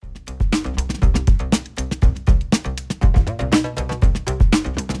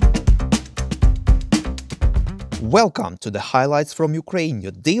Welcome to the Highlights from Ukraine,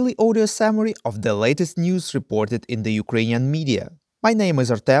 your daily audio summary of the latest news reported in the Ukrainian media. My name is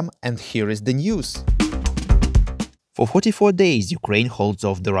Artem, and here is the news. For 44 days, Ukraine holds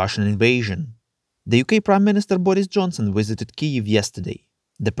off the Russian invasion. The UK Prime Minister Boris Johnson visited Kyiv yesterday.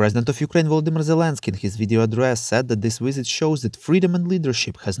 The President of Ukraine Volodymyr Zelensky in his video address said that this visit shows that freedom and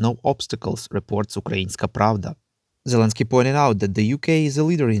leadership has no obstacles, reports Ukrainska Pravda. Zelensky pointed out that the UK is a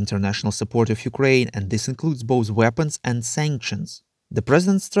leader in international support of Ukraine, and this includes both weapons and sanctions. The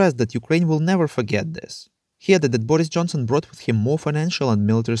president stressed that Ukraine will never forget this. He added that Boris Johnson brought with him more financial and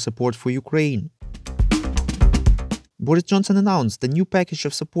military support for Ukraine. Boris Johnson announced a new package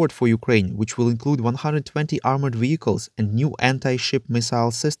of support for Ukraine, which will include 120 armored vehicles and new anti-ship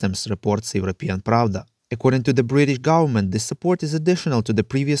missile systems, reports European Pravda. According to the British government, this support is additional to the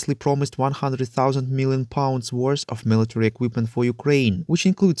previously promised £100 million worth of military equipment for Ukraine, which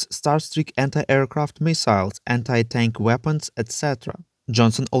includes Starstreak anti-aircraft missiles, anti-tank weapons, etc.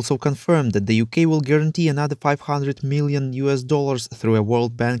 Johnson also confirmed that the UK will guarantee another $500 million through a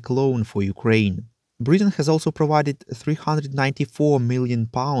World Bank loan for Ukraine. Britain has also provided £394 million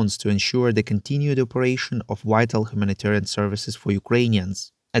to ensure the continued operation of vital humanitarian services for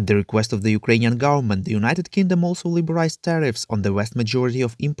Ukrainians. At the request of the Ukrainian government, the United Kingdom also liberalized tariffs on the vast majority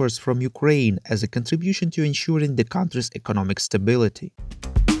of imports from Ukraine as a contribution to ensuring the country's economic stability.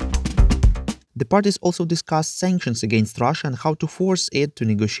 The parties also discussed sanctions against Russia and how to force it to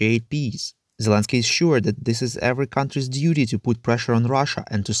negotiate peace. Zelensky is sure that this is every country's duty to put pressure on Russia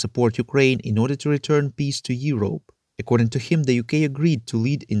and to support Ukraine in order to return peace to Europe. According to him, the UK agreed to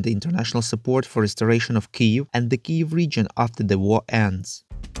lead in the international support for restoration of Kyiv and the Kyiv region after the war ends.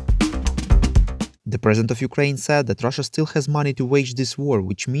 The president of Ukraine said that Russia still has money to wage this war,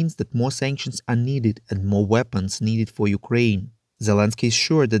 which means that more sanctions are needed and more weapons needed for Ukraine. Zelensky is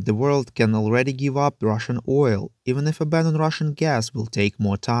sure that the world can already give up Russian oil, even if a ban on Russian gas will take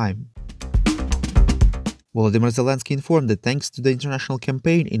more time. Volodymyr Zelensky informed that thanks to the international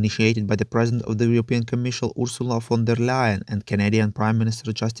campaign initiated by the President of the European Commission Ursula von der Leyen and Canadian Prime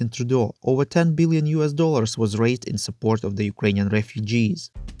Minister Justin Trudeau, over $10 billion was raised in support of the Ukrainian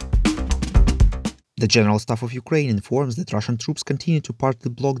refugees. The General Staff of Ukraine informs that Russian troops continue to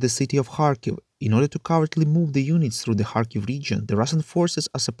partly block the city of Kharkiv. In order to covertly move the units through the Kharkiv region, the Russian forces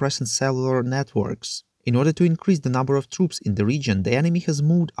are suppressing cellular networks. In order to increase the number of troops in the region, the enemy has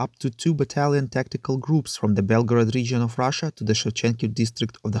moved up to 2 battalion tactical groups from the Belgorod region of Russia to the Shevchenko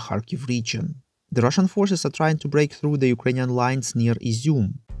district of the Kharkiv region. The Russian forces are trying to break through the Ukrainian lines near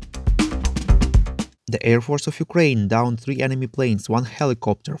Izyum. The Air Force of Ukraine downed 3 enemy planes, 1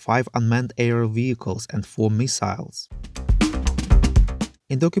 helicopter, 5 unmanned aerial vehicles, and 4 missiles.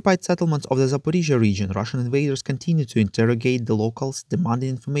 In the occupied settlements of the Zaporizhia region, Russian invaders continue to interrogate the locals, demanding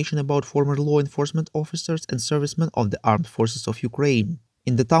information about former law enforcement officers and servicemen of the armed forces of Ukraine.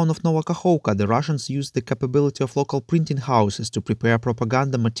 In the town of Novokakhovka, the Russians used the capability of local printing houses to prepare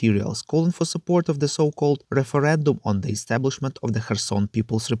propaganda materials, calling for support of the so-called referendum on the establishment of the Kherson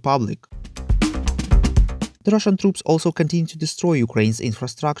People's Republic. The Russian troops also continue to destroy Ukraine's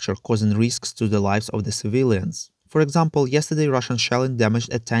infrastructure, causing risks to the lives of the civilians. For example, yesterday Russian shelling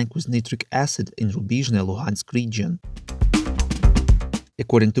damaged a tank with nitric acid in Rubizhne, Luhansk region.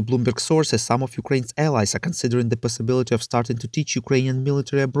 According to Bloomberg sources, some of Ukraine's allies are considering the possibility of starting to teach Ukrainian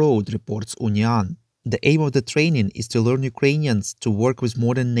military abroad, reports Unian. The aim of the training is to learn Ukrainians to work with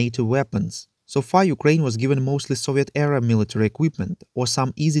modern NATO weapons. So far, Ukraine was given mostly Soviet-era military equipment, or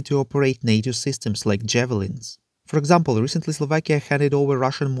some easy-to-operate NATO systems like Javelins. For example, recently Slovakia handed over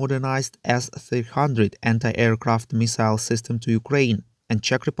Russian modernized S-300 anti-aircraft missile system to Ukraine, and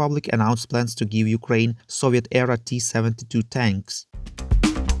Czech Republic announced plans to give Ukraine Soviet-era T-72 tanks.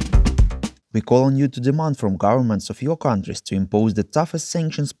 We call on you to demand from governments of your countries to impose the toughest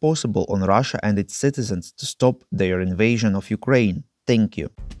sanctions possible on Russia and its citizens to stop their invasion of Ukraine. Thank you.